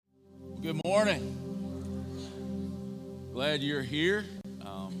Good morning. Glad you're here.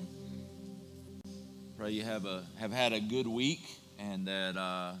 Pray you have had a good week, and that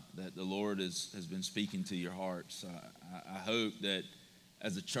the Lord has been speaking to your hearts. I hope that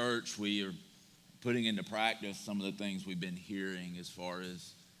as a church we are putting into practice some of the things we've been hearing as far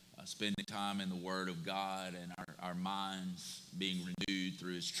as spending time in the Word of God and our minds being renewed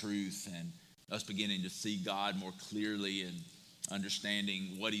through His truth, and us beginning to see God more clearly and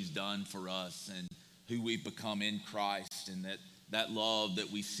understanding what He's done for us and who we've become in Christ, and that love that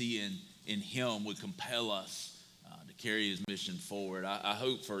we see in Him would compel us to carry His mission forward. I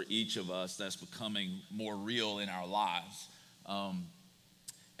hope for each of us that's becoming more real in our lives.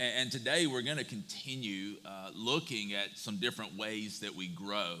 And today we're going to continue looking at some different ways that we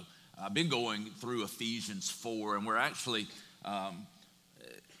grow. I've been going through Ephesians 4, and we're actually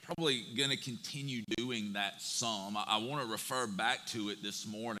probably going to continue doing that some. I want to refer back to it this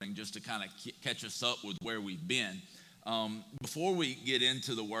morning just to kind of catch us up with where we've been. Before we get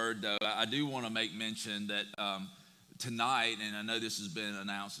into the word, though, I do want to make mention that tonight, and I know this has been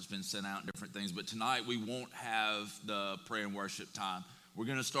announced, it's been sent out in different things, but tonight we won't have the prayer and worship time. We're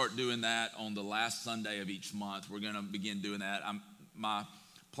going to start doing that on the last Sunday of each month. We're going to begin doing that. My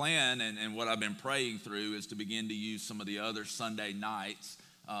plan and what I've been praying through is to begin to use some of the other Sunday nights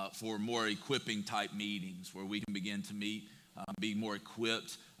for more equipping type meetings where we can begin to meet, be more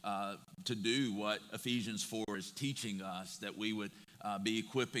equipped to do what Ephesians 4 is teaching us, that we would be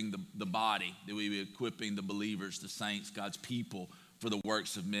equipping the body, that we would be equipping the believers, the saints, God's people for the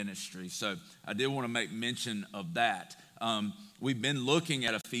works of ministry. So I did want to make mention of that. We've been looking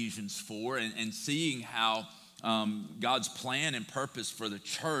at Ephesians 4 and seeing how God's plan and purpose for the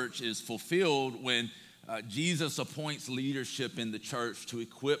church is fulfilled when Jesus appoints leadership in the church to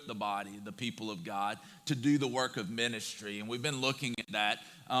equip the body, the people of God, to do the work of ministry. And we've been looking at that.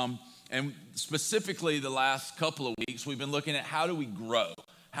 And specifically the last couple of weeks, we've been looking at how do we grow?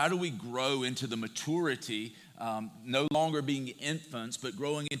 How do we grow into the maturity, no longer being infants, but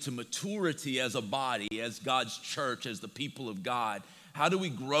growing into maturity as a body, as God's church, as the people of God? How do we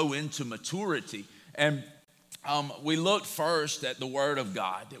grow into maturity? And we looked first at the Word of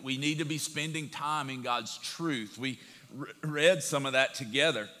God, that we need to be spending time in God's truth. We read some of that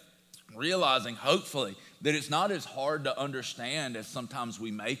together, realizing hopefully that it's not as hard to understand as sometimes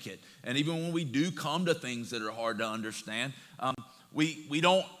we make it. And even when we do come to things that are hard to understand, we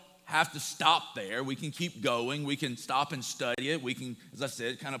don't have to stop there. We can keep going. We can stop and study it. We can, as I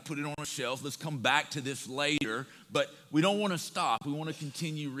said, kind of put it on a shelf. Let's come back to this later. But we don't want to stop. We want to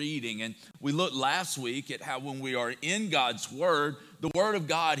continue reading. And we looked last week at how when we are in God's Word, the Word of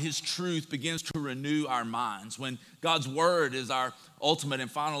God, His truth, begins to renew our minds. When God's Word is our ultimate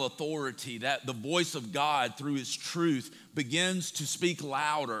and final authority, that the voice of God through His truth begins to speak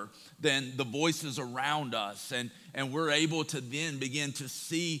louder than the voices around us. And we're able to then begin to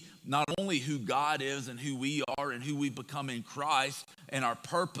see not only who God is and who we are and who we become in Christ and our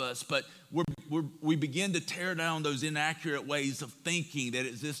purpose, but we begin to tear down those inaccurate ways of thinking that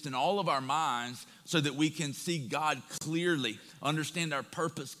exist in all of our minds so that we can see God clearly, understand our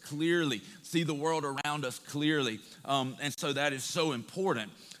purpose clearly, see the world around us clearly. And so that is so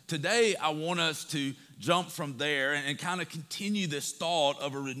important. Today, I want us to jump from there and kind of continue this thought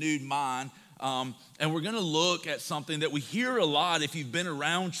of a renewed mind. And we're going to look at something that we hear a lot if you've been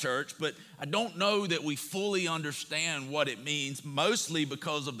around church, but I don't know that we fully understand what it means, mostly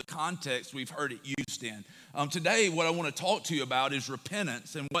because of the context we've heard it used in. Today, what I want to talk to you about is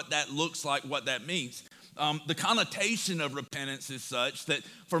repentance and what that looks like, what that means. The connotation of repentance is such that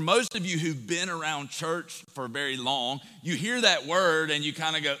for most of you who've been around church for very long, you hear that word and you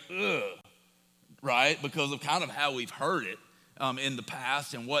kind of go, ugh, right? Because of kind of how we've heard it in the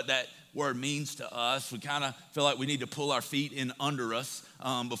past and what that word means to us. We kind of feel like we need to pull our feet in under us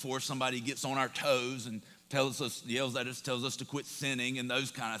before somebody gets on our toes and yells at us, tells us to quit sinning and those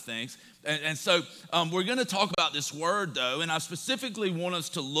kind of things. And so we're going to talk about this word, though, and I specifically want us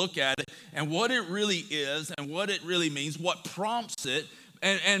to look at it and what it really is and what it really means, what prompts it.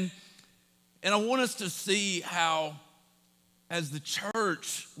 And I want us to see how, as the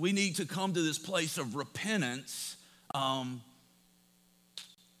church, we need to come to this place of repentance.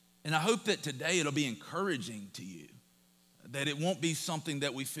 And I hope that today it'll be encouraging to you, that it won't be something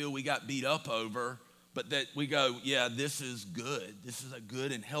that we feel we got beat up over, but that we go, yeah, this is good. This is a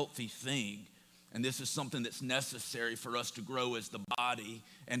good and healthy thing. And this is something that's necessary for us to grow as the body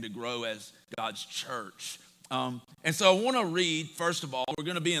and to grow as God's church. And so I want to read, first of all, we're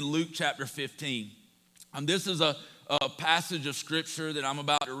going to be in Luke chapter 15. This is a passage of scripture that I'm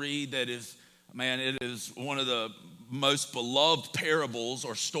about to read that is, man, it is one of the most beloved parables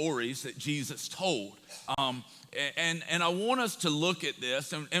or stories that Jesus told. And I want us to look at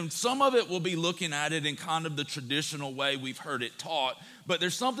this, and some of it we'll be looking at it in kind of the traditional way we've heard it taught, but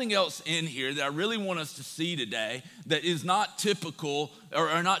there's something else in here that I really want us to see today that is not typical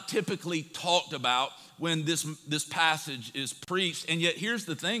or not typically talked about when this passage is preached. And yet here's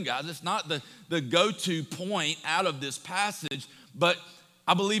the thing, guys, it's not the go-to point out of this passage, but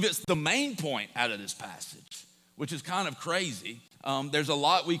I believe it's the main point out of this passage, which is kind of crazy. There's a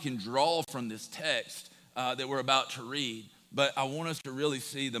lot we can draw from this text that we're about to read, but I want us to really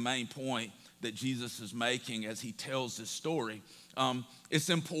see the main point that Jesus is making as he tells this story. It's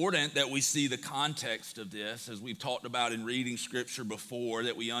important that we see the context of this, as we've talked about in reading scripture before,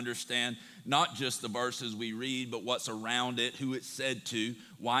 that we understand not just the verses we read, but what's around it, who it's said to,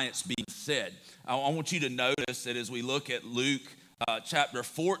 why it's being said. I want you to notice that as we look at Luke chapter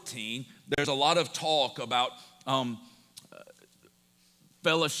 14, there's a lot of talk about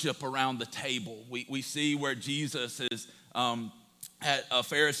fellowship around the table. We see where Jesus is at a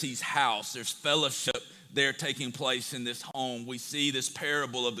Pharisee's house. There's fellowship there taking place in this home. We see this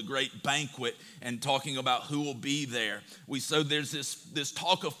parable of the great banquet and talking about who will be there. So there's this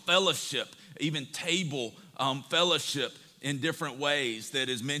talk of fellowship, even table fellowship in different ways that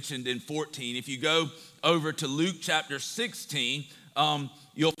is mentioned in 14. If you go over to Luke chapter 16,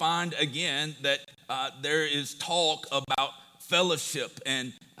 you'll find again that there is talk about fellowship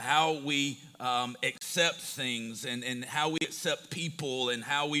and how we accept things and how we accept people and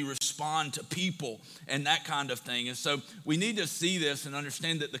how we respond to people and that kind of thing. And so we need to see this and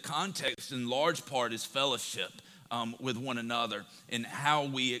understand that the context in large part is fellowship with one another and how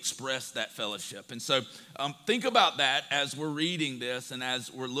we express that fellowship. And so think about that as we're reading this and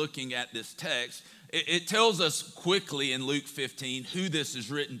as we're looking at this text. It tells us quickly in Luke 15 who this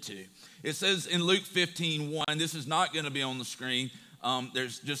is written to. It says in Luke 15:1, this is not going to be on the screen.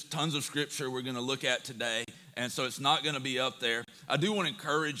 There's just tons of scripture we're going to look at today, and so it's not going to be up there. I do want to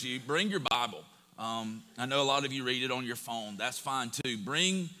encourage you, bring your Bible. I know a lot of you read it on your phone. That's fine too.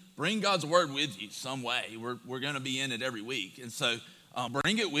 Bring God's word with you some way. We're going to be in it every week, and so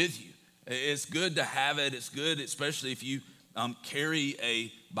bring it with you. It's good to have it. It's good, especially if you carry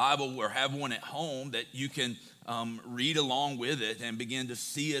a Bible or have one at home, that you can read along with it and begin to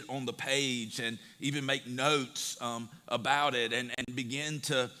see it on the page and even make notes about it and begin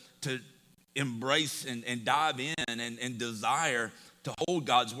to embrace and dive in and desire to hold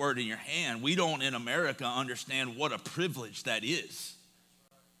God's word in your hand. We don't in America understand what a privilege that is.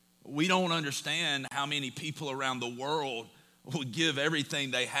 We don't understand how many people around the world would give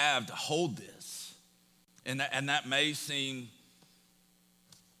everything they have to hold this. And that may seem,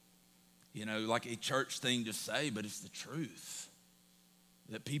 like a church thing to say, but it's the truth.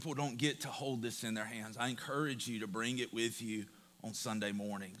 That people don't get to hold this in their hands. I encourage you to bring it with you on Sunday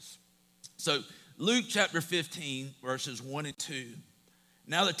mornings. So Luke chapter 15, verses 1 and 2.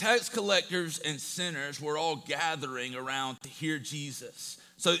 Now the tax collectors and sinners were all gathering around to hear Jesus.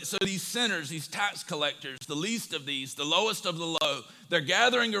 So these sinners, these tax collectors, the least of these, the lowest of the low, they're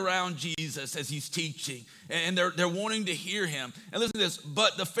gathering around Jesus as he's teaching, and they're wanting to hear him. And listen to this,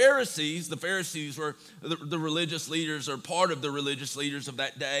 but the Pharisees were the religious leaders, or part of the religious leaders of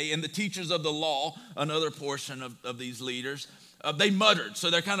that day, and the teachers of the law, another portion of these leaders, they muttered.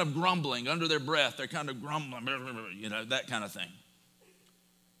 So they're kind of grumbling under their breath. They're kind of grumbling, that kind of thing.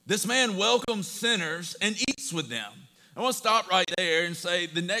 This man welcomes sinners and eats with them. I want to stop right there and say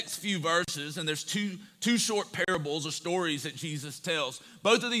the next few verses, and there's two short parables or stories that Jesus tells.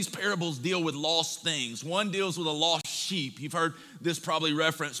 Both of these parables deal with lost things. One deals with a lost sheep. You've heard this probably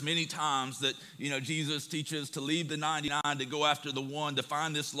referenced many times, that Jesus teaches to leave the 99 to go after the one, to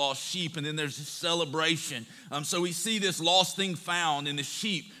find this lost sheep, and then there's a celebration. So we see this lost thing found in the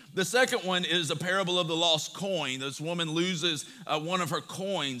sheep. The second one is a parable of the lost coin. This woman loses one of her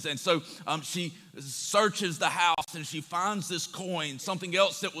coins, and so she searches the house and she finds this coin, something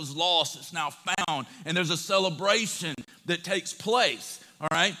else that was lost. It's now found, and there's a celebration that takes place. All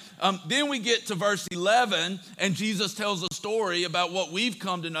right. Then we get to verse 11, and Jesus tells a story about what we've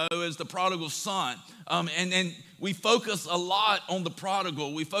come to know as the prodigal son. And we focus a lot on the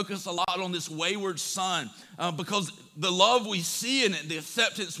prodigal. We focus a lot on this wayward son because the love we see in it, the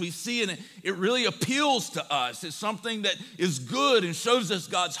acceptance we see in it, it really appeals to us. It's something that is good and shows us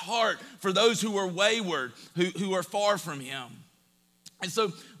God's heart for those who are wayward, who are far from him. And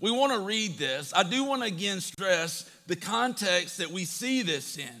so we want to read this. I do want to again stress the context that we see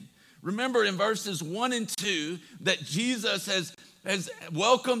this in. Remember in verses 1 and 2 that Jesus has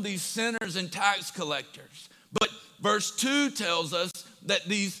welcomed these sinners and tax collectors. But verse 2 tells us that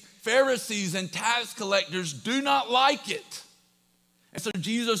these Pharisees and tax collectors do not like it. And so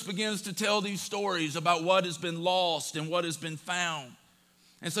Jesus begins to tell these stories about what has been lost and what has been found.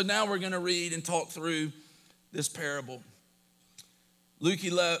 And so now we're going to read and talk through this parable. Luke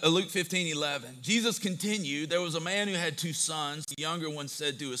 15:11. Jesus continued, there was a man who had 2 sons. The younger one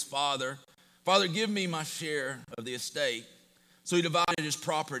said to his father, "Father, give me my share of the estate." So he divided his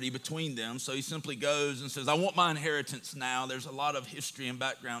property between them. So he simply goes and says, "I want my inheritance now." There's a lot of history and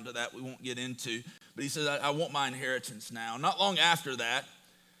background to that we won't get into. But he says, I want my inheritance now. Not long after that,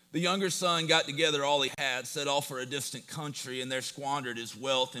 the younger son got together all he had, set off for a distant country, and there squandered his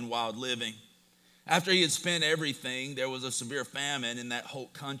wealth in wild living. After he had spent everything, there was a severe famine in that whole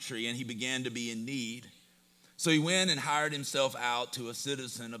country, and he began to be in need. So he went and hired himself out to a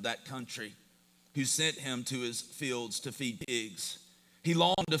citizen of that country, who sent him to his fields to feed pigs. He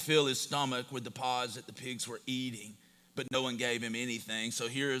longed to fill his stomach with the pods that the pigs were eating, but no one gave him anything. So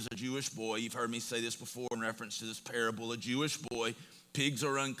here is a Jewish boy. You've heard me say this before in reference to this parable. A Jewish boy, pigs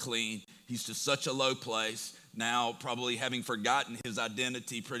are unclean. He's to such a low place, now probably having forgotten his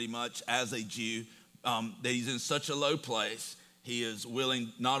identity pretty much as a Jew, that he's in such a low place. He is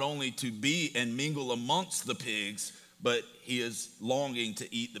willing not only to be and mingle amongst the pigs, but he is longing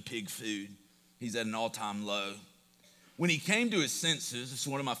to eat the pig food. He's at an all-time low. When he came to his senses, this is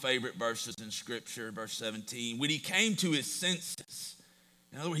one of my favorite verses in Scripture, verse 17. When he came to his senses,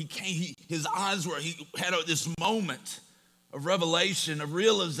 in other words, his eyes were, he had this moment of revelation, of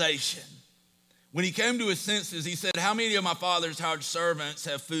realization. When he came to his senses, he said, "How many of my father's hired servants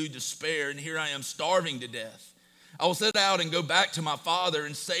have food to spare, and here I am starving to death? I will set out and go back to my father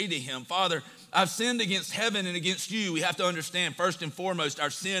and say to him, 'Father, I've sinned against heaven and against you.'" We have to understand, first and foremost, our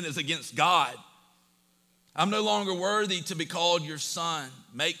sin is against God. "I'm no longer worthy to be called your son.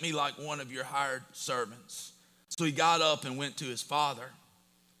 Make me like one of your hired servants." So he got up and went to his father.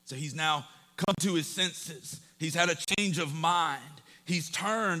 So he's now come to his senses. He's had a change of mind. He's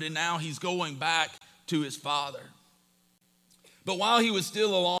turned, and now he's going back to his father. But while he was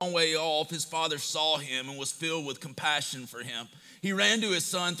still a long way off, his father saw him and was filled with compassion for him. He ran to his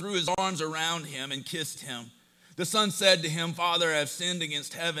son, threw his arms around him, and kissed him. The son said to him, "Father, I have sinned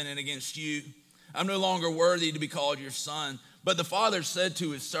against heaven and against you. I'm no longer worthy to be called your son." But the father said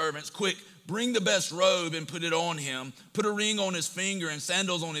to his servants, "Quick, bring the best robe and put it on him. Put a ring on his finger and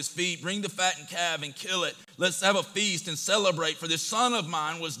sandals on his feet. Bring the fattened calf and kill it. Let's have a feast and celebrate. For this son of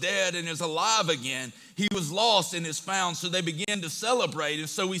mine was dead and is alive again. He was lost and is found." So they began to celebrate. And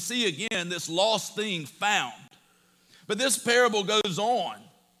so we see again this lost thing found. But this parable goes on.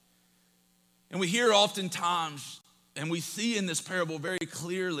 And we hear oftentimes, and we see in this parable very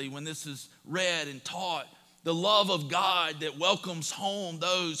clearly when this is read and taught, the love of God that welcomes home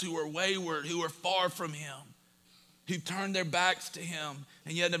those who are wayward, who are far from him, who've turned their backs to him,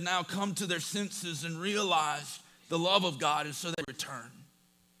 and yet have now come to their senses and realized the love of God, and so they return.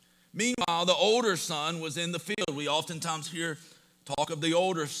 Meanwhile, the older son was in the field. We oftentimes hear talk of the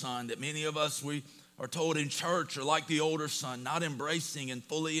older son, that many of us, we are told in church, are like the older son, not embracing and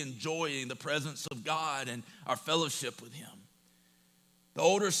fully enjoying the presence of God and our fellowship with him. The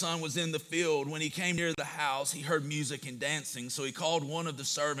older son was in the field. When he came near the house, he heard music and dancing. So he called one of the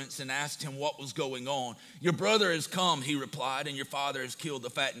servants and asked him what was going on. "Your brother has come," he replied, "and your father has killed the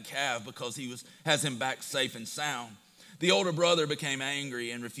fattened calf because he has him back safe and sound." The older brother became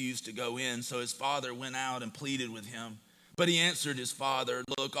angry and refused to go in. So his father went out and pleaded with him. But he answered his father,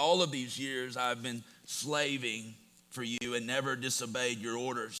 "Look, all of these years I've been slaving for you and never disobeyed your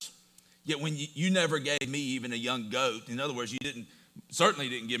orders. Yet when you never gave me even a young goat," in other words, you certainly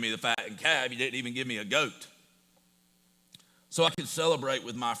didn't give me the fattened calf. You didn't even give me a goat, "so I could celebrate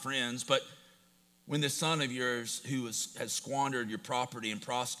with my friends. But when this son of yours who has squandered your property and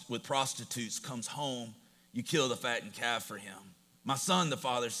with prostitutes comes home, you kill the fattened calf for him." "My son," the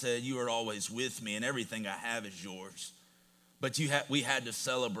father said, "you are always with me and everything I have is yours. But we had to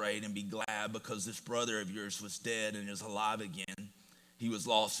celebrate and be glad because this brother of yours was dead and is alive again. He was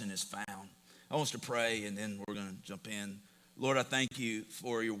lost and is found." I want us to pray, and then we're going to jump in. Lord, I thank you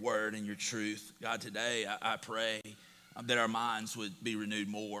for your word and your truth. God, today I pray that our minds would be renewed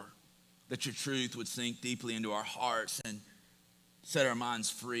more, that your truth would sink deeply into our hearts and set our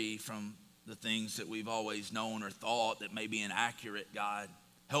minds free from the things that we've always known or thought that may be inaccurate. God,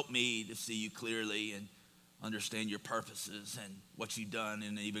 help me to see you clearly and understand your purposes and what you've done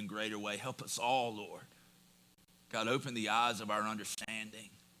in an even greater way. Help us all, Lord. God, open the eyes of our understanding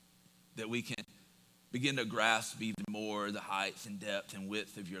that we can begin to grasp even more the heights and depth and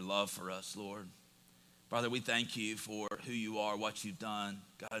width of your love for us, Lord. Father, we thank you for who you are, what you've done.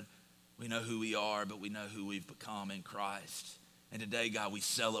 God, we know who we are, but we know who we've become in Christ. And today, God, we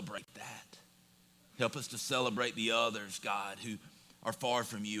celebrate that. Help us to celebrate the others, God, who are far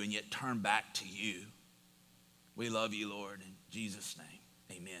from you and yet turn back to you. We love you, Lord, in Jesus'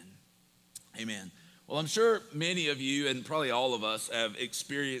 name. Amen. Amen. Well, I'm sure many of you, and probably all of us, have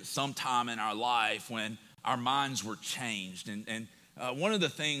experienced some time in our life when our minds were changed. And one of the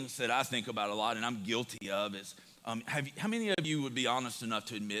things that I think about a lot, and I'm guilty of, is how many of you would be honest enough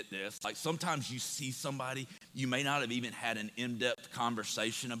to admit this? Like sometimes you see somebody, you may not have even had an in-depth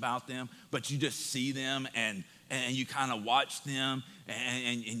conversation about them, but you just see them and you kind of watch them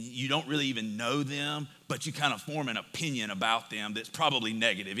and you don't really even know them, but you kind of form an opinion about them that's probably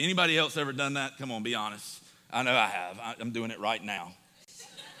negative. Anybody else ever done that? Come on, be honest. I know I have. I'm doing it right now.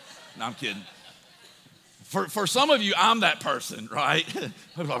 No, I'm kidding. For some of you, I'm that person, right?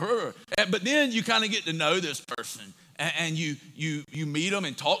 But then you kind of get to know this person, and you meet them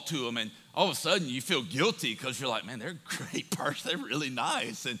and talk to them, and all of a sudden you feel guilty because you're like, man, they're a great person. They're really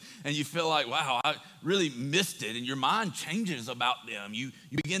nice. And you feel like, wow, I really missed it. And your mind changes about them. You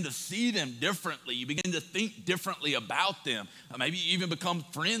begin to see them differently. You begin to think differently about them. Maybe you even become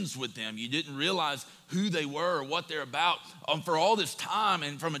friends with them. You didn't realize who they were or what they're about for all this time.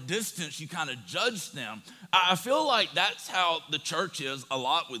 And from a distance, you kind of judge them. I feel like that's how the church is a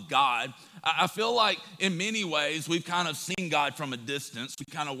lot with God. I feel like in many ways we've kind of seen God from a distance. We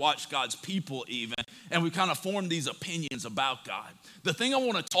kind of watched God's people even, and we kind of formed these opinions about God. The thing I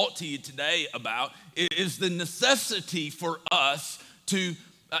want to talk to you today about is the necessity for us to,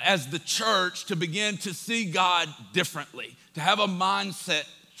 as the church, to begin to see God differently, to have a mindset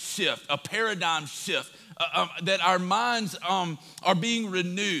shift, a paradigm shift, that our minds are being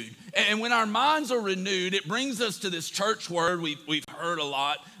renewed. And when our minds are renewed, it brings us to this church word we've heard a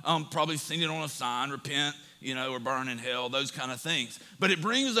lot, probably seen it on a sign, repent, or burn in hell, those kind of things. But it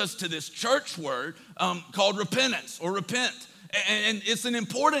brings us to this church word called repentance or repent. And it's an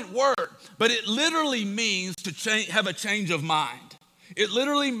important word, but it literally means to have a change of mind. It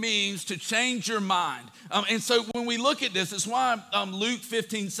literally means to change your mind. And so when we look at this, it's why Luke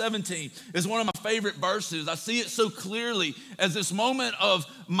 15:17 is one of my favorite verses. I see it so clearly as this moment of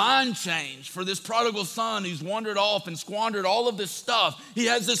mind change for this prodigal son who's wandered off and squandered all of this stuff. He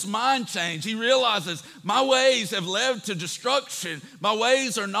has this mind change. He realizes my ways have led to destruction. My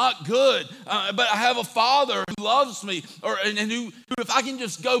ways are not good, but I have a father who loves me, and who if I can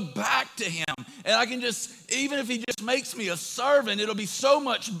just go back to him and I can just, even if he just makes me a servant, it'll be so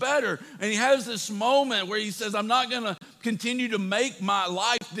much better. And he has this moment where he says, I'm not going to continue to make my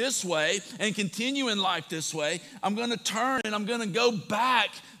life this way and continue in life this way. I'm going to turn and I'm going to go back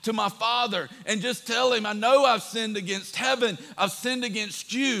to my father and just tell him, I know I've sinned against heaven. I've sinned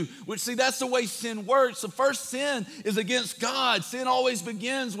against you. Which, see, that's the way sin works. The first sin is against God. Sin always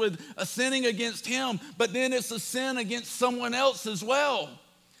begins with a sinning against him, but then it's a sin against someone else as well.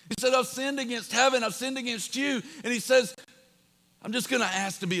 He said, I've sinned against heaven. I've sinned against you. And he says, I'm just going to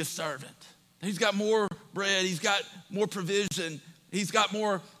ask to be a servant. He's got more bread. He's got more provision. He's got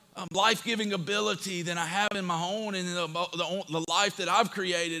more life-giving ability than I have in my own and in the life that I've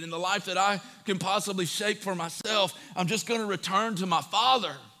created and the life that I can possibly shape for myself. I'm just going to return to my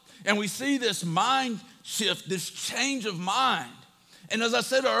Father. And we see this mind shift, this change of mind. And as I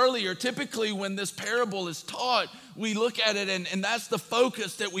said earlier, typically when this parable is taught, we look at it and that's the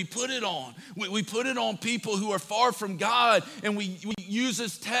focus that we put it on. We put it on people who are far from God, and we use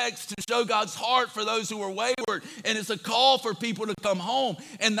this text to show God's heart for those who are wayward. And it's a call for people to come home.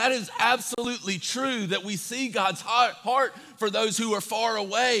 And that is absolutely true, that we see God's heart for those who are far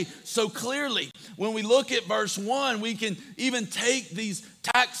away so clearly. When we look at verse 1, we can even take these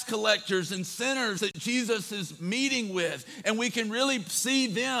tax collectors and sinners that Jesus is meeting with, and we can really see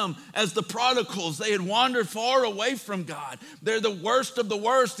them as the prodigals. They had wandered far away from God. They're the worst of the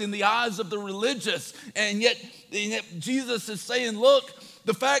worst in the eyes of the religious. And yet Jesus is saying, look,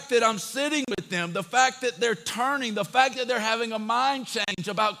 the fact that I'm sitting with them, the fact that they're turning, the fact that they're having a mind change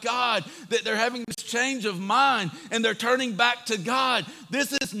about God, that they're having this change of mind and they're turning back to God,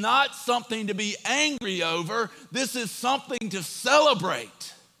 this is not something to be angry over. This is something to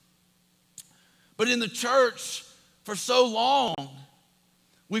celebrate. But in the church, for so long,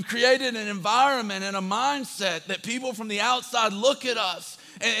 we've created an environment and a mindset that people from the outside look at us,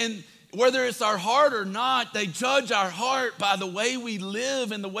 and whether it's our heart or not, they judge our heart by the way we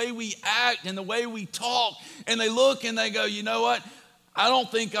live and the way we act and the way we talk. And they look and they go, you know what? I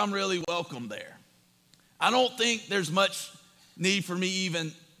don't think I'm really welcome there. I don't think there's much need for me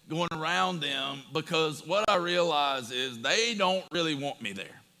even going around them, because what I realize is they don't really want me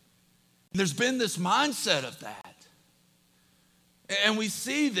there. There's been this mindset of that. And we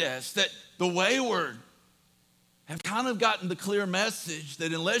see this, that the wayward have kind of gotten the clear message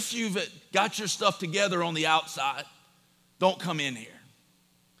that unless you've got your stuff together on the outside, don't come in here.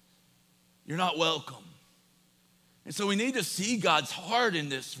 You're not welcome. And so we need to see God's heart in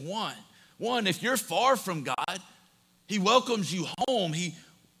this one. One, if you're far from God, he welcomes you home. He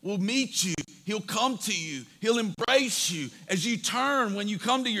will meet you. He'll come to you. He'll embrace you as you turn, when you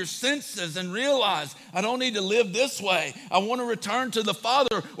come to your senses and realize, I don't need to live this way. I want to return to the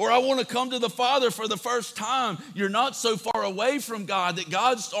Father, or I want to come to the Father for the first time. You're not so far away from God that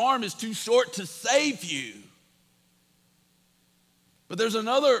God's arm is too short to save you. But there's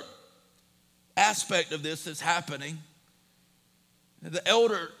another aspect of this that's happening. The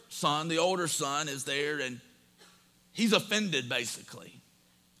older son is there, and he's offended, basically,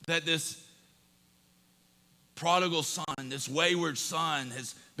 that this prodigal son, this wayward son,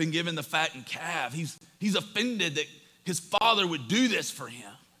 has been given the fattened calf. He's offended that his father would do this for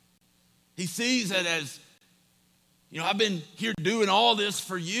him. He sees it as, I've been here doing all this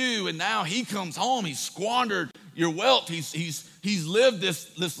for you, and now he comes home. He's squandered your wealth. He's lived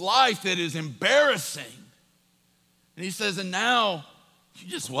this life that is embarrassing. And he says, and now you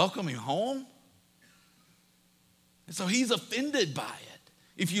just welcome him home? And so he's offended by it.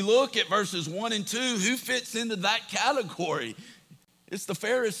 If you look at verses 1 and 2, who fits into that category? It's the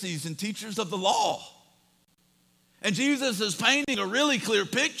Pharisees and teachers of the law. And Jesus is painting a really clear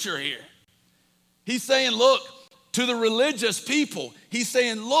picture here. He's saying, look, to the religious people, he's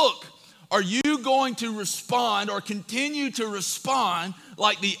saying, look, are you going to respond or continue to respond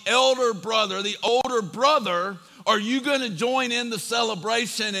like the elder brother, the older brother? Are you going to join in the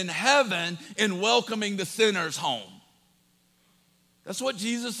celebration in heaven in welcoming the sinners home? That's what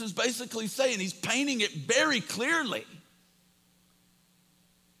Jesus is basically saying. He's painting it very clearly.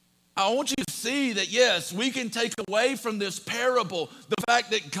 I want you to see that, yes, we can take away from this parable the fact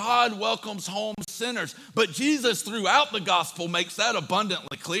that God welcomes home sinners. But Jesus, throughout the gospel, makes that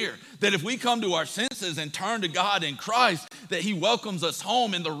abundantly clear. That if we come to our senses and turn to God in Christ, that he welcomes us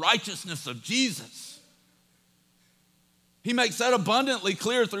home in the righteousness of Jesus. He makes that abundantly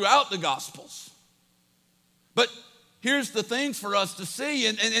clear throughout the Gospels. But here's the thing for us to see,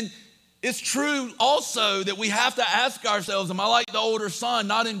 and it's true also that we have to ask ourselves, am I like the older son,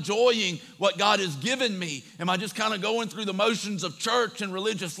 not enjoying what God has given me? Am I just kind of going through the motions of church and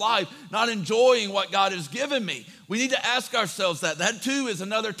religious life, not enjoying what God has given me? We need to ask ourselves that. That too is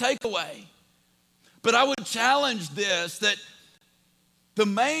another takeaway. But I would challenge this, that the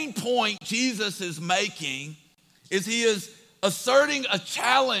main point Jesus is making is he is asserting a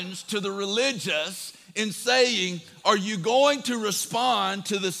challenge to the religious in saying, are you going to respond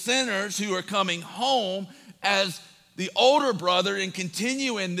to the sinners who are coming home as the older brother and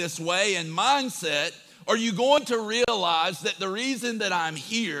continue in this way and mindset? Are you going to realize that the reason that I'm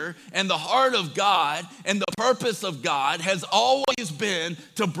here and the heart of God and the purpose of God has always been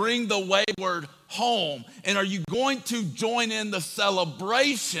to bring the wayward home? And are you going to join in the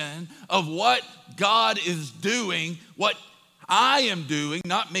celebration of what God is doing, what I am doing,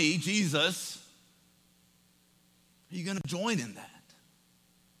 not me, Jesus? Are you going to join in that?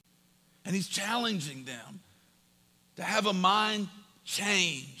 And he's challenging them to have a mind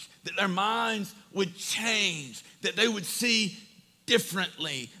change, that their minds would change, that they would see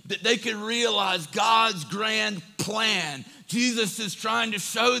differently, that they could realize God's grand plan. Jesus is trying to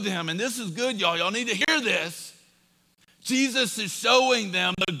show them, and this is good, y'all. Y'all need to hear this. Jesus is showing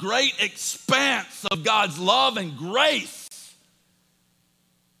them the great expanse of God's love and grace.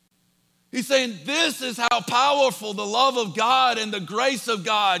 He's saying this is how powerful the love of God and the grace of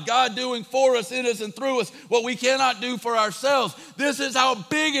God, God doing for us, in us, and through us what we cannot do for ourselves. This is how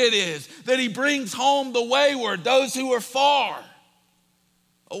big it is that he brings home the wayward, those who are far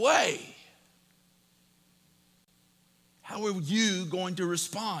away. How are you going to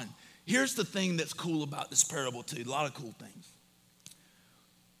respond? Here's the thing that's cool about this parable too, a lot of cool things.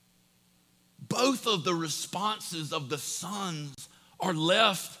 Both of the responses of the sons are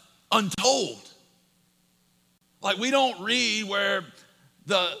left untold. Like, we don't read where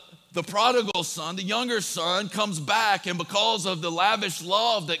the prodigal son, the younger son, comes back, and because of the lavish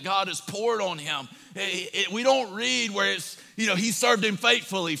love that God has poured on him, we don't read where it's, he served him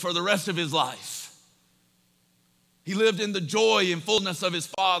faithfully for the rest of his life. He lived in the joy and fullness of his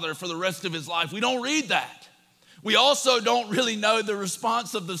father for the rest of his life. We don't read that. We also don't really know the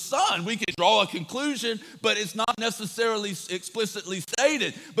response of the son. We can draw a conclusion, but it's not necessarily explicitly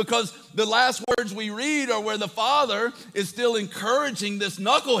stated, because the last words we read are where the father is still encouraging this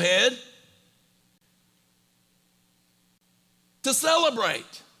knucklehead to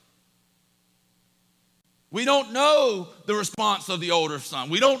celebrate. We don't know the response of the older son.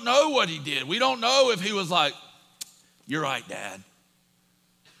 We don't know what he did. We don't know if he was like, You're right, Dad.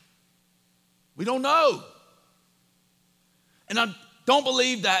 We don't know. And I don't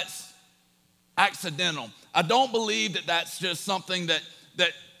believe that's accidental. I don't believe that that's just something that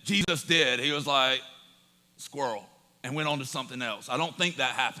Jesus did. He was like, squirrel, and went on to something else. I don't think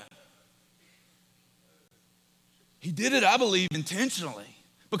that happened. He did it, I believe, intentionally.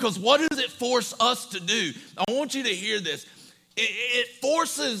 Because what does it force us to do? I want you to hear this. It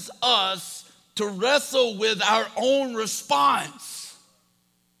forces us to wrestle with our own response.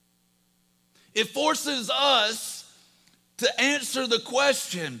 It forces us to answer the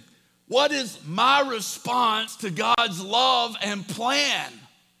question, what is my response to God's love and plan?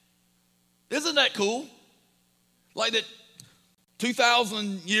 Isn't that cool? Like that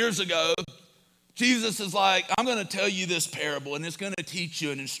 2,000 years ago, Jesus is like, I'm going to tell you this parable, and it's going to teach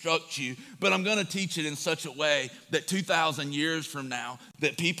you and instruct you, but I'm going to teach it in such a way that 2,000 years from now,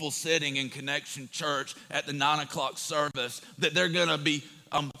 that people sitting in Connection Church at the 9 o'clock service, that they're going to be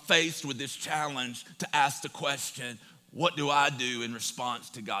faced with this challenge to ask the question, what do I do in response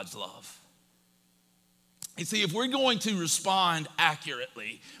to God's love? You see, if we're going to respond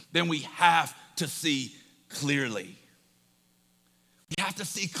accurately, then we have to see clearly. We have to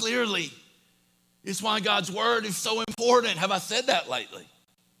see clearly. It's why God's word is so important. Have I said that lately?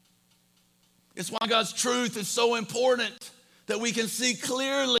 It's why God's truth is so important, that we can see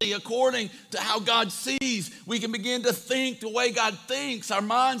clearly according to how God sees. We can begin to think the way God thinks. Our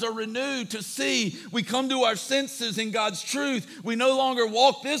minds are renewed to see. We come to our senses in God's truth. We no longer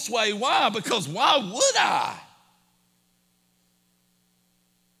walk this way. Why? Because why would I?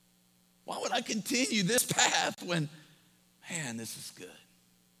 Why would I continue this path when, man, this is good?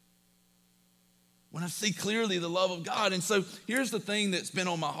 When I see clearly the love of God. And so here's the thing that's been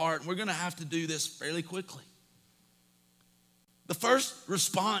on my heart, and we're going to have to do this fairly quickly. The first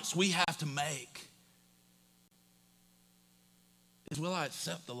response we have to make is, will I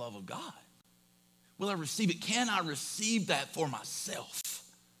accept the love of God? Will I receive it? Can I receive that for myself?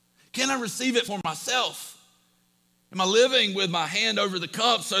 Can I receive it for myself? Am I living with my hand over the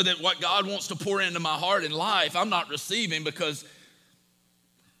cup so that what God wants to pour into my heart and life, I'm not receiving because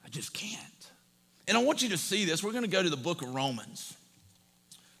I just can't? And I want you to see this. We're going to go to the book of Romans.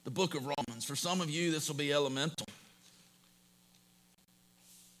 The book of Romans. For some of you, this will be elemental.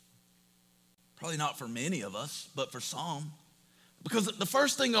 Probably not for many of us, but for some. Because the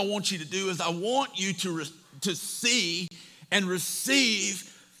first thing I want you to do is I want you to see and receive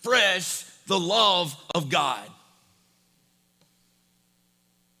fresh the love of God.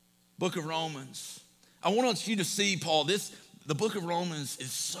 Book of Romans. I want you to see, Paul, the book of Romans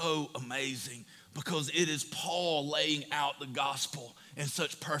is so amazing because it is Paul laying out the gospel in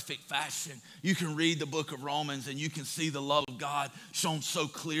such perfect fashion. You can read the book of Romans and you can see the love of God shown so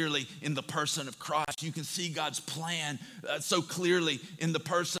clearly in the person of Christ. You can see God's plan so clearly in the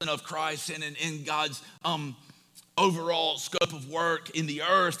person of Christ and in God's overall scope of work in the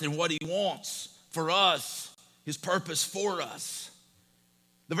earth and what he wants for us, his purpose for us.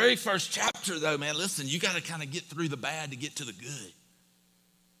 The very first chapter, though, man, listen, you got to kind of get through the bad to get to the good.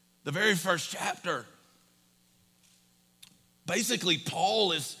 The very first chapter, basically,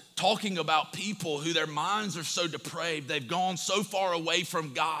 Paul is talking about people who their minds are so depraved, they've gone so far away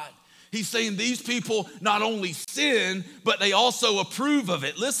from God. He's saying these people not only sin, but they also approve of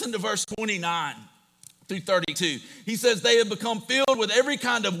it. Listen to verse 29 through 32. He says, they have become filled with every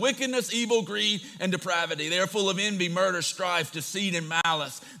kind of wickedness, evil, greed, and depravity. They are full of envy, murder, strife, deceit, and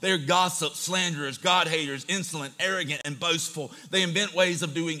malice. They are gossips, slanderers, God-haters, insolent, arrogant, and boastful. They invent ways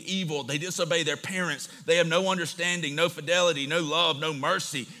of doing evil. They disobey their parents. They have no understanding, no fidelity, no love, no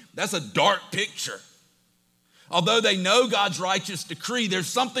mercy. That's a dark picture. Although they know God's righteous decree, there's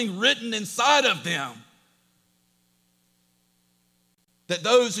something written inside of them that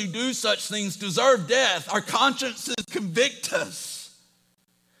those who do such things deserve death. Our consciences convict us.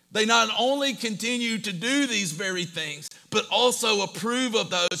 They not only continue to do these very things, but also approve of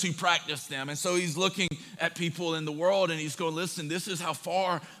those who practice them. And so he's looking at people in the world and he's going, listen, this is how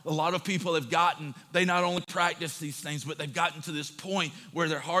far a lot of people have gotten. They not only practice these things, but they've gotten to this point where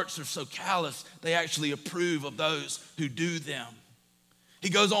their hearts are so callous, they actually approve of those who do them. He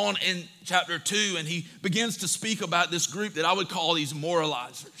goes on in chapter 2 and he begins to speak about this group that I would call these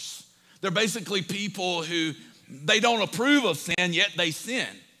moralizers. They're basically people who they don't approve of sin, yet they sin.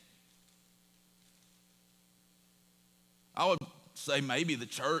 I would say maybe the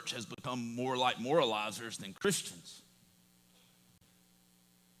church has become more like moralizers than Christians.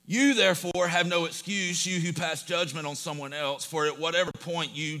 You, therefore, have no excuse, you who pass judgment on someone else, for at whatever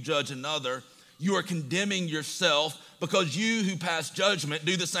point you judge another, you are condemning yourself, because you who pass judgment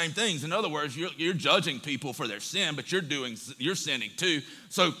do the same things. In other words, you're judging people for their sin, but you're sinning too.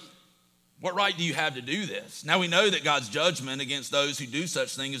 So what right do you have to do this? Now we know that God's judgment against those who do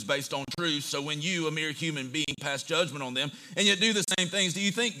such things is based on truth. So when you, a mere human being, pass judgment on them and yet do the same things, do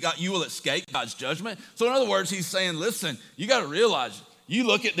you think you will escape God's judgment? So in other words, he's saying, listen, you got to realize, you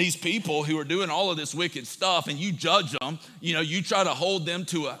look at these people who are doing all of this wicked stuff and you judge them, you try to hold them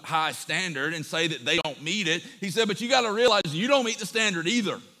to a high standard and say that they don't meet it. He said, but you got to realize you don't meet the standard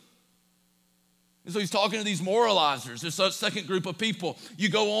either. And so he's talking to these moralizers, this second group of people. You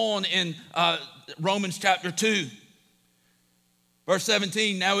go on in Romans chapter 2, verse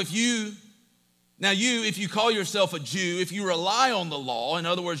 17. Now, if you, if you call yourself a Jew, if you rely on the law, in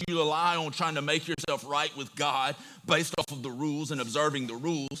other words, you rely on trying to make yourself right with God based off of the rules and observing the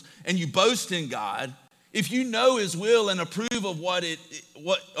rules, and you boast in God, if you know his will and approve of what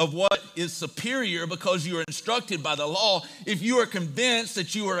is superior because you are instructed by the law, if you are convinced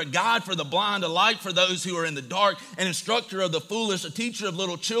that you are a guide for the blind, a light for those who are in the dark, an instructor of the foolish, a teacher of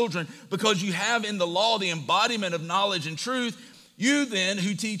little children, because you have in the law the embodiment of knowledge and truth, you then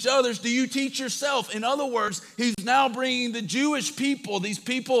who teach others, do you teach yourself? In other words, he's now bringing the Jewish people, these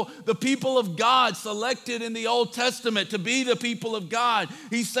people, the people of God selected in the Old Testament to be the people of God.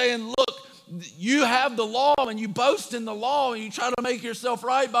 He's saying, look, you have the law and you boast in the law and you try to make yourself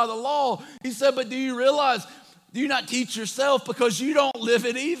right by the law. He said, but do you realize, do you not teach yourself, because you don't live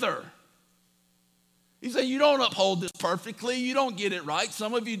it either? He said, you don't uphold this perfectly. You don't get it right.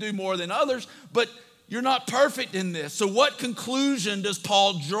 Some of you do more than others, but you're not perfect in this. So what conclusion does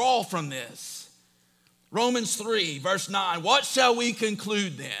Paul draw from this? Romans 3, verse 9, what shall we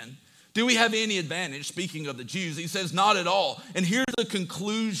conclude then? Do we have any advantage? Speaking of the Jews, he says, not at all. And here's the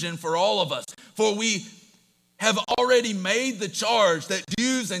conclusion for all of us. For we have already made the charge that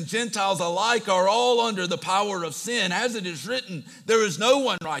Jews and Gentiles alike are all under the power of sin. As it is written, there is no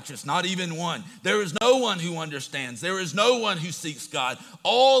one righteous, not even one. There is no one who understands. There is no one who seeks God.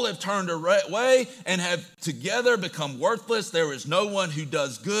 All have turned away and have together become worthless. There is no one who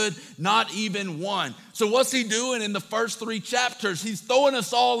does good, not even one. So what's he doing in the first 3 chapters? He's throwing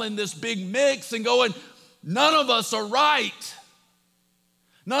us all in this big mix and going, none of us are right.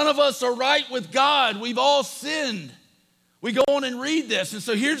 None of us are right with God. We've all sinned. We go on and read this. And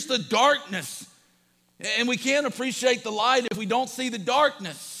so here's the darkness. And we can't appreciate the light if we don't see the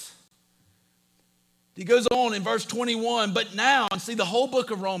darkness. He goes on in verse 21, but now, and see the whole book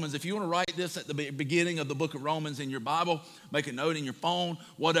of Romans, if you want to write this at the beginning of the book of Romans in your Bible, make a note in your phone,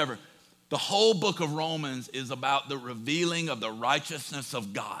 whatever. The whole book of Romans is about the revealing of the righteousness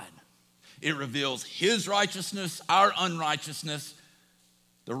of God. It reveals his righteousness, our unrighteousness,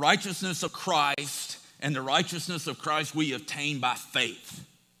 the righteousness of Christ, and the righteousness of Christ we obtain by faith.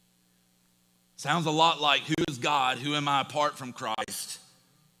 Sounds a lot like, who is God? Who am I apart from Christ?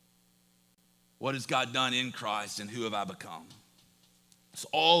 What has God done in Christ, and who have I become? It's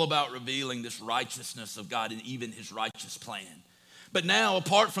all about revealing this righteousness of God and even his righteous plan. But now,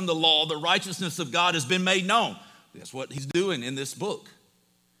 apart from the law, the righteousness of God has been made known. That's what he's doing in this book,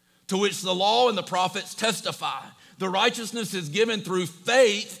 to which the law and the prophets testify. The righteousness is given through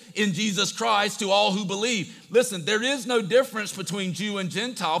faith in Jesus Christ to all who believe. Listen, there is no difference between Jew and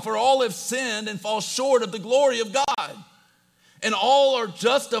Gentile, for all have sinned and fall short of the glory of God. And all are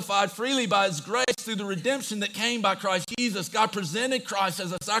justified freely by his grace through the redemption that came by Christ Jesus. God presented Christ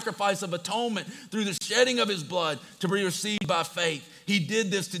as a sacrifice of atonement through the shedding of his blood to be received by faith. He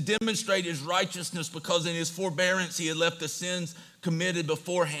did this to demonstrate his righteousness, because in his forbearance he had left the sins committed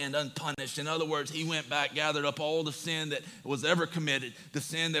beforehand unpunished. In other words, he went back, gathered up all the sin that was ever committed, the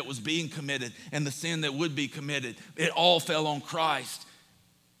sin that was being committed, and the sin that would be committed. It all fell on Christ.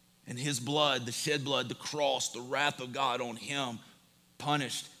 And his blood, the shed blood, the cross, the wrath of God on him,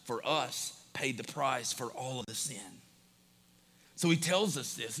 punished for us, paid the price for all of the sin. So he tells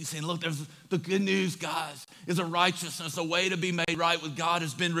us this. He's saying, look, there's the good news, guys, is a righteousness, a way to be made right with God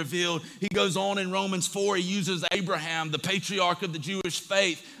has been revealed. He goes on in Romans 4, he uses Abraham, the patriarch of the Jewish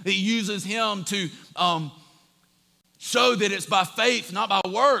faith. He uses him to show that it's by faith, not by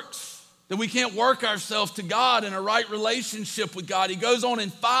works, that we can't work ourselves to God in a right relationship with God. He goes on in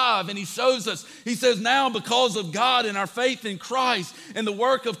 5 and he shows us, he says, now because of God and our faith in Christ and the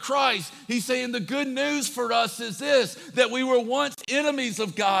work of Christ, he's saying the good news for us is this, that we were once enemies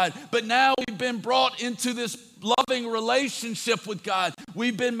of God, but now we've been brought into this loving relationship with God.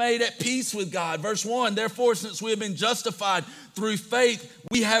 We've been made at peace with God. Verse 1, therefore, since we have been justified through faith,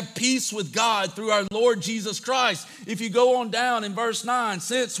 we have peace with God through our Lord Jesus Christ. If you go on down in verse 9,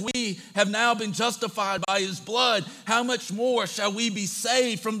 since we have now been justified by his blood, how much more shall we be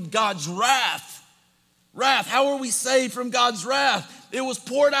saved from God's wrath Wrath. How are we saved from God's wrath? It was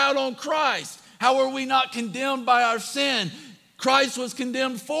poured out on Christ. How are we not condemned by our sin? Christ was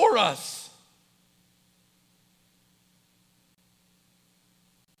condemned for us.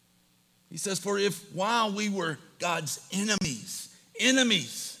 He says, for if while we were God's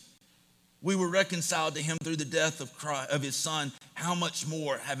enemies, we were reconciled to him through the death of Christ, of his son, how much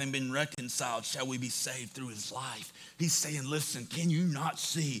more, having been reconciled, shall we be saved through his life? He's saying, listen, can you not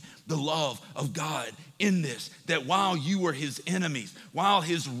see the love of God in this? That while you were his enemies, while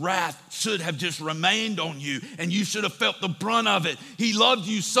his wrath should have just remained on you and you should have felt the brunt of it, he loved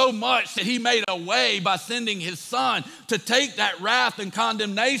you so much that he made a way by sending his son to take that wrath and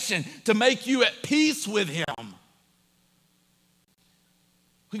condemnation to make you at peace with him.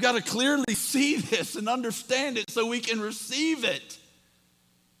 We got to clearly see this and understand it so we can receive it.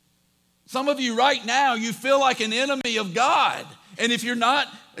 Some of you right now, you feel like an enemy of God. And if you're not,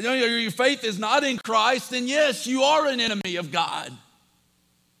 your faith is not in Christ, then yes, you are an enemy of God.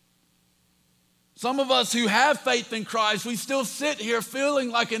 Some of us who have faith in Christ, we still sit here feeling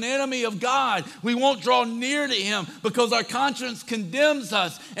like an enemy of God. We won't draw near to him because our conscience condemns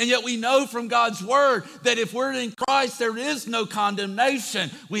us. And yet we know from God's word that if we're in Christ, there is no condemnation.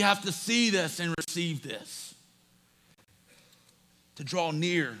 We have to see this and receive this. To draw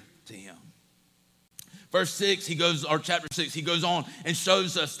near to him. Verse 6, chapter 6, he goes on and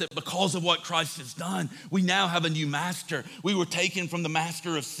shows us that because of what Christ has done, we now have a new master. We were taken from the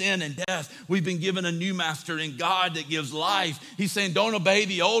master of sin and death. We've been given a new master in God that gives life. He's saying, don't obey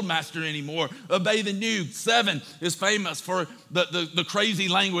the old master anymore. Obey the new. 7 is famous for the crazy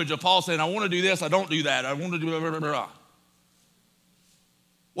language of Paul saying, I want to do this, I don't do that. I want to do blah, blah, blah, blah.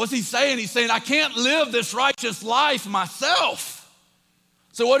 What's he saying? He's saying, I can't live this righteous life myself.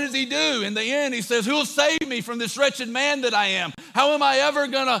 So what does he do? In the end, he says, who will save me from this wretched man that I am? How am I ever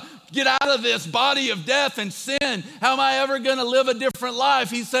going to get out of this body of death and sin? How am I ever going to live a different life?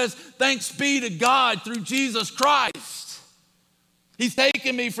 He says, thanks be to God through Jesus Christ. He's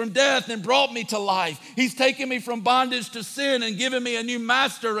taken me from death and brought me to life. He's taken me from bondage to sin and given me a new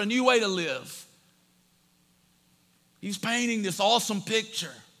master, a new way to live. He's painting this awesome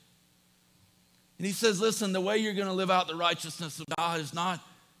picture. And he says, listen, the way you're going to live out the righteousness of God is not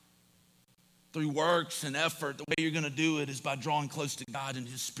through works and effort. The way you're going to do it is by drawing close to God and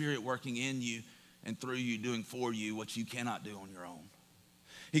his spirit working in you and through you, doing for you what you cannot do on your own.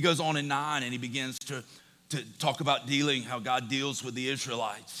 He goes on in 9 and he begins to talk about how God deals with the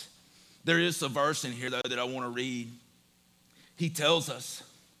Israelites. There is a verse in here, though, that I want to read. He tells us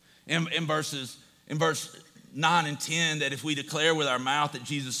in verse 9 and 10 that if we declare with our mouth that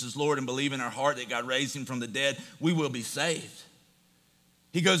Jesus is Lord and believe in our heart that God raised him from the dead, we will be saved.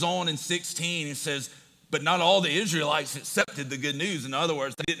 He goes on in 16 and says, but not all the Israelites accepted the good news. In other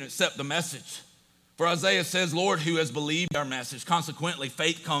words, they didn't accept the message. For Isaiah says, Lord, who has believed our message? Consequently,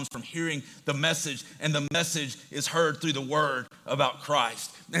 faith comes from hearing the message, and the message is heard through the word about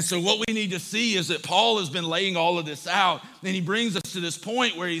Christ. And so what we need to see is that Paul has been laying all of this out, and he brings us to this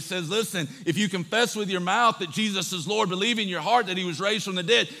point where he says, listen, if you confess with your mouth that Jesus is Lord, believe in your heart that he was raised from the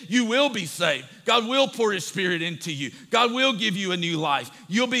dead, you will be saved. God will pour his spirit into you. God will give you a new life.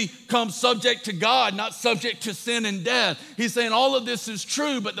 You'll become subject to God, not subject to sin and death. He's saying all of this is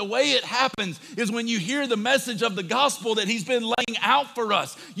true, but the way it happens is when you hear the message of the gospel that he's been laying out for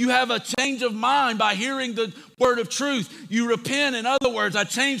us. You have a change of mind by hearing the word of truth. You repent. In other words, I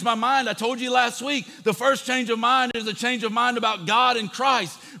changed my mind. I told you last week, the first change of mind is a change of mind about God and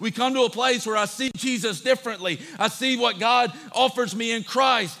Christ. We come to a place where I see Jesus differently. I see what God offers me in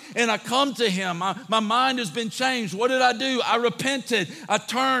Christ, and I come to him. My mind has been changed. What did I do? I repented. I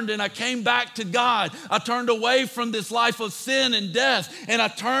turned and I came back to God. I turned away from this life of sin and death, and I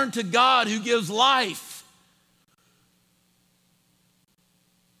turned to God who gives life.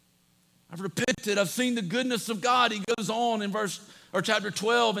 I've repented. I've seen the goodness of God. He goes on in chapter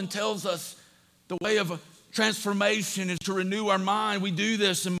 12 and tells us the way of a transformation is to renew our mind. We do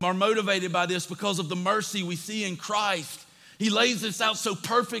this and are motivated by this because of the mercy we see in Christ. He lays this out so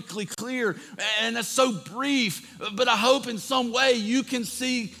perfectly clear, and it's so brief, but I hope in some way you can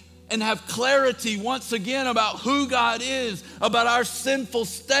see and have clarity once again about who God is, about our sinful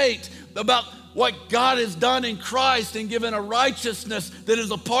state, about what God has done in Christ and given a righteousness that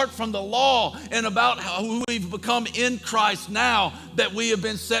is apart from the law, and about how we've become in Christ now that we have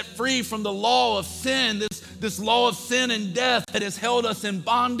been set free from the law of sin, this law of sin and death that has held us in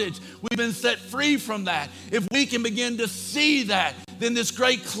bondage. We've been set free from that. If we can begin to see that, then this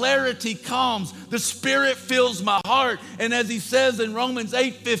great clarity comes. The Spirit fills my heart. And as he says in Romans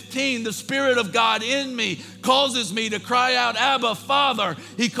 8:15, the Spirit of God in me causes me to cry out, Abba, Father.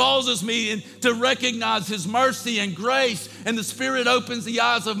 He causes me to recognize his mercy and grace. And the Spirit opens the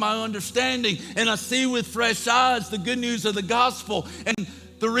eyes of my understanding. And I see with fresh eyes the good news of the gospel. And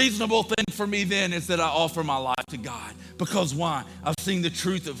the reasonable thing for me then is that I offer my life to God. Because why? I've seen the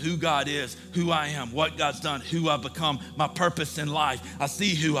truth of who God is, who I am, what God's done, who I've become, my purpose in life. I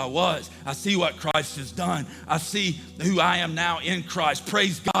see who I was. I see what Christ has done. I see who I am now in Christ.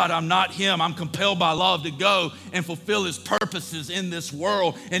 Praise God, I'm not him. I'm compelled by love to go and fulfill his purposes in this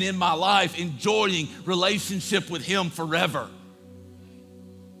world and in my life, enjoying relationship with him forever.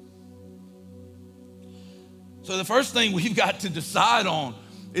 So the first thing we've got to decide on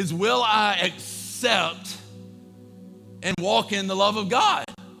is, will I accept and walk in the love of God?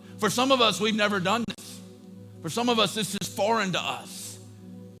 For some of us, we've never done this. For some of us, this is foreign to us.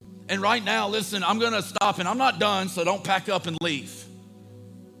 And right now, listen, I'm going to stop, and I'm not done, so don't pack up and leave.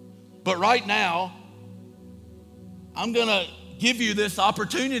 But right now, I'm going to give you this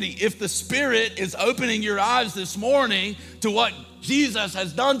opportunity. If the Spirit is opening your eyes this morning to what Jesus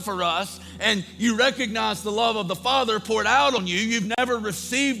has done for us, and you recognize the love of the Father poured out on you, you've never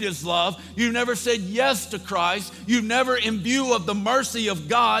received his love, you've never said yes to Christ, you've never, in view of the mercy of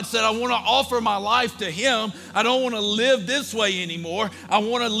God, said, I want to offer my life to him. I don't want to live this way anymore. I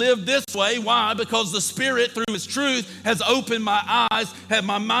want to live this way. Why? Because the Spirit, through his truth, has opened my eyes,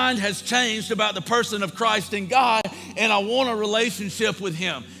 my mind has changed about the person of Christ and God, and I want a relationship with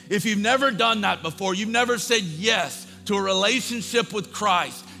him. If you've never done that before, you've never said yes to a relationship with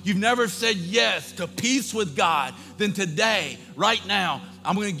Christ, you've never said yes to peace with God, then today, right now,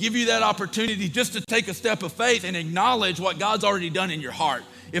 I'm going to give you that opportunity just to take a step of faith and acknowledge what God's already done in your heart.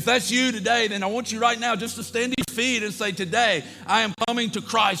 If that's you today, then I want you right now just to stand to your feet and say, today, I am coming to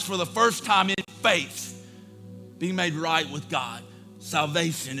Christ for the first time in faith, being made right with God.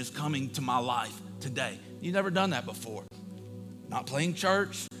 Salvation is coming to my life today. You've never done that before. Not playing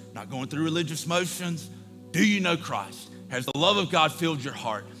church, not going through religious motions. Do you know Christ? Has the love of God filled your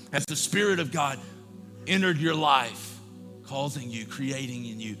heart? Has the Spirit of God entered your life, causing you, creating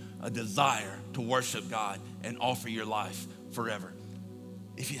in you a desire to worship God and offer your life forever?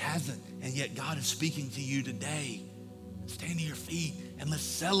 If it hasn't, and yet God is speaking to you today, stand to your feet and let's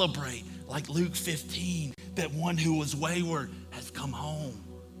celebrate, like Luke 15, that one who was wayward has come home.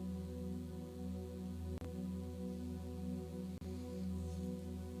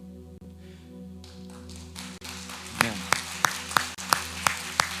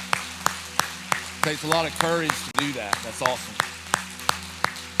 It takes a lot of courage to do that. That's awesome.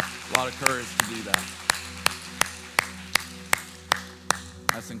 A lot of courage to do that.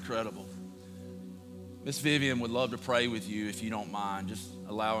 That's incredible. Miss Vivian would love to pray with you if you don't mind, just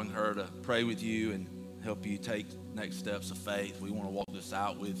allowing her to pray with you and help you take next steps of faith. We want to walk this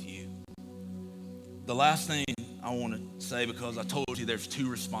out with you. The last thing I want to say, because I told you there's two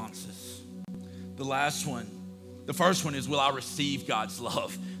responses. The first one is, will I receive God's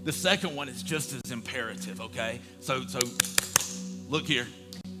love? The second one is just as imperative, okay? So look here.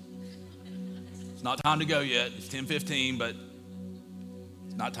 It's not time to go yet. It's 10:15, but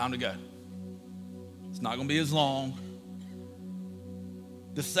it's not time to go. It's not going to be as long.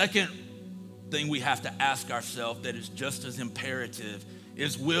 The second thing we have to ask ourselves that is just as imperative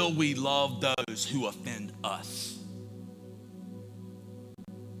is, will we love those who offend us?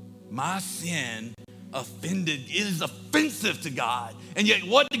 My sin is offensive to God. And yet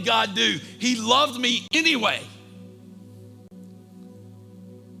what did God do? He loved me anyway.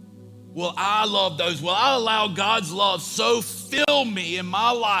 Will I love those? Will I allow God's love so fill me in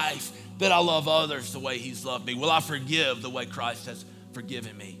my life that I love others the way he's loved me? Will I forgive the way Christ has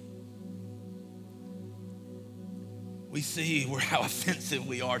forgiven me? We see how offensive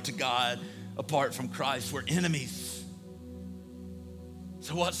we are to God apart from Christ. We're enemies.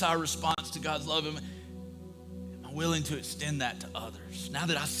 So what's our response to God's love? Am I willing to extend that to others? Now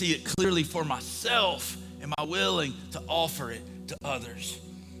that I see it clearly for myself, am I willing to offer it to others?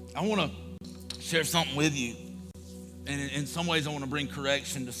 I want to share something with you. And in some ways, I want to bring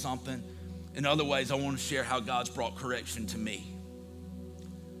correction to something. In other ways, I want to share how God's brought correction to me.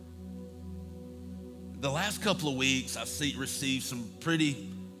 The last couple of weeks, I've received some pretty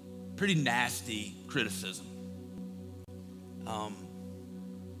nasty criticism.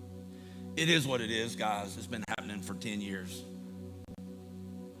 It is what it is, guys. It's been happening for 10 years.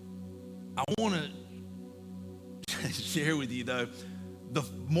 I want to share with you, though, the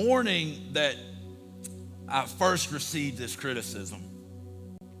morning that I first received this criticism,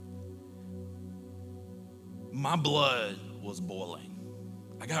 my blood was boiling.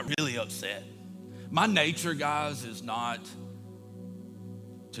 I got really upset. My nature, guys, is not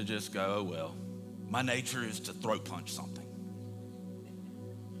to just go, oh, well. My nature is to throat punch something.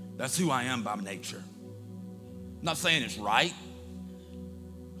 That's who I am by nature. I'm not saying it's right,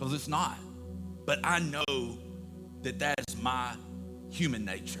 because it's not. But I know that that is my human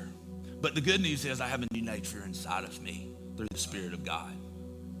nature. But the good news is I have a new nature inside of me through the Spirit of God.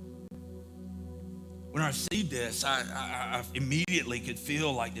 When I received this, I immediately could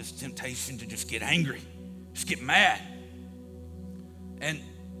feel like this temptation to just get angry, just get mad. And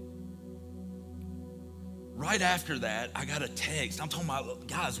right after that, I got a text. I'm talking about,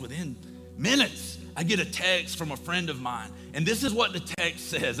 guys, within minutes, I get a text from a friend of mine. And this is what the text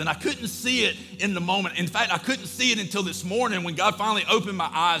says. And I couldn't see it in the moment. In fact, I couldn't see it until this morning when God finally opened my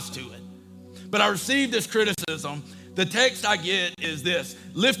eyes to it. But I received this criticism. The text I get is this: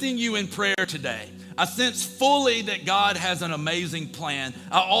 lifting you in prayer today. I sense fully that God has an amazing plan.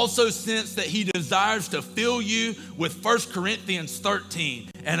 I also sense that he desires to fill you with 1 Corinthians 13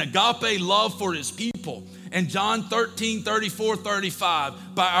 and agape love for his people. And John 13, 34,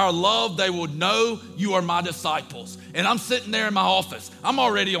 35, by our love, they will know you are my disciples. And I'm sitting there in my office. I'm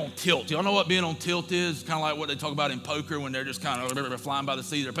already on tilt. Y'all know what being on tilt is? Kind of like what they talk about in poker when they're just kind of flying by the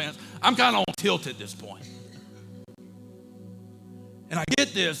seat of their pants. I'm kind of on tilt at this point. And I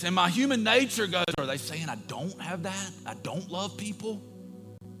get this, and my human nature goes, are they saying I don't have that? I don't love people?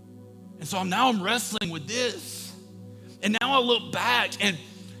 And so I'm wrestling with this. And now I look back, and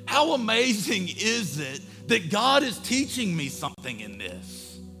how amazing is it that God is teaching me something in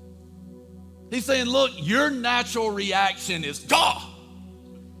this? He's saying, look, your natural reaction is, God.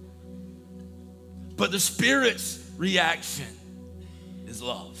 But the Spirit's reaction is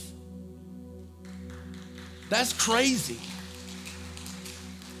love. That's crazy.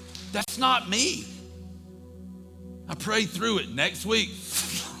 That's not me. I prayed through it. Next week,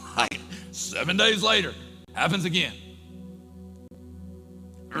 like 7 days later, happens again.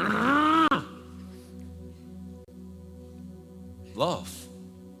 Love.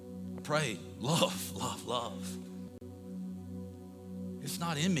 I prayed. Love, love, love. It's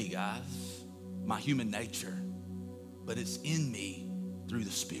not in me, guys, my human nature, but it's in me through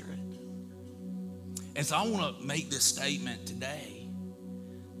the Spirit. And so I want to make this statement today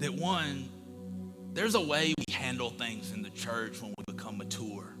that, one, there's a way we handle things in the church when we become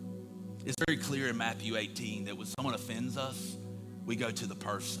mature. It's very clear in Matthew 18 that when someone offends us, we go to the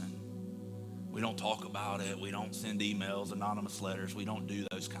person. We don't talk about it. We don't send emails, anonymous letters. We don't do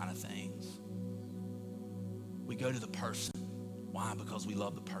those kind of things. We go to the person. Why? Because we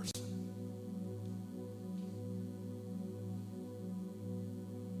love the person.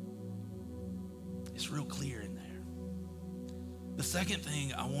 It's real clear in there. The second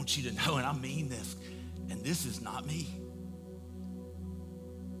thing I want you to know, and I mean this, and this is not me.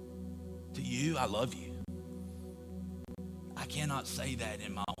 To you, I love you. I cannot say that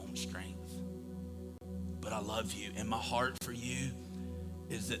in my own strength, but I love you. And my heart for you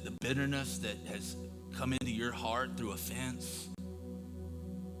is that the bitterness that has come into your heart through offense,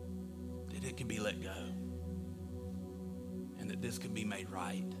 that it can be let go, and that this can be made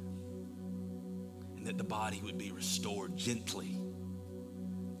right, and that the body would be restored gently,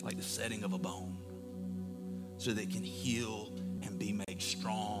 like the setting of a bone, so that it can heal and be made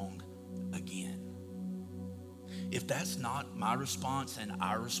strong again. If that's not my response and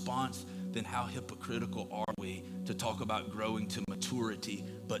our response, then how hypocritical are we to talk about growing to maturity,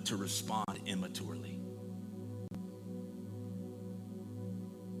 but to respond immaturely?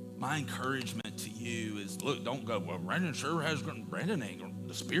 My encouragement to you is, look, don't go, well, Brandon sure has, Brandon ain't,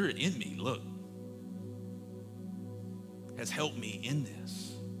 the Spirit in me, look, has helped me in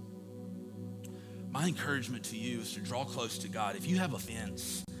this. My encouragement to you is to draw close to God. If you have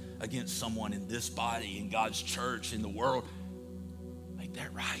offense against someone in this body, in God's church, in the world, make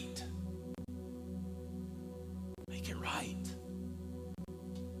that right. Make it right.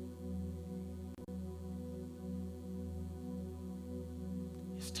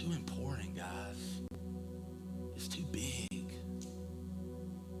 It's too important, guys. It's too big.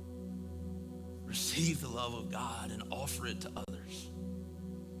 Receive the love of God and offer it to others.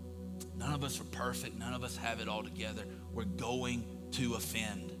 None of us are perfect. None of us have it all together. We're going to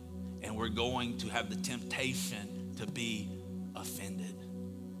offend, and we're going to have the temptation to be offended.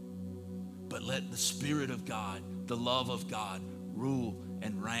 But let the Spirit of God, the love of God, rule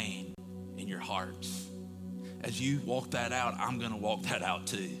and reign in your hearts. As you walk that out, I'm going to walk that out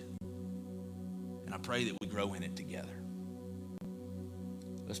too. And I pray that we grow in it together.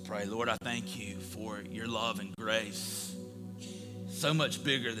 Let's pray. Lord, I thank you for your love and grace, so much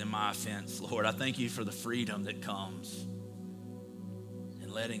bigger than my offense. Lord, I thank you for the freedom that comes. And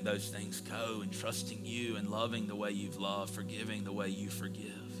and letting those things go and trusting you and loving the way you've loved, forgiving the way you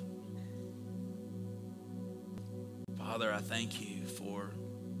forgive. Father, I thank you for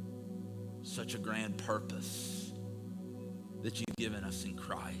such a grand purpose that you've given us in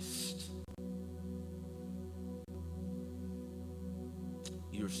Christ.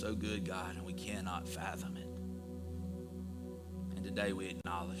 You are so good, God, and we cannot fathom it. And today we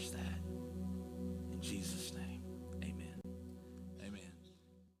acknowledge that. In Jesus'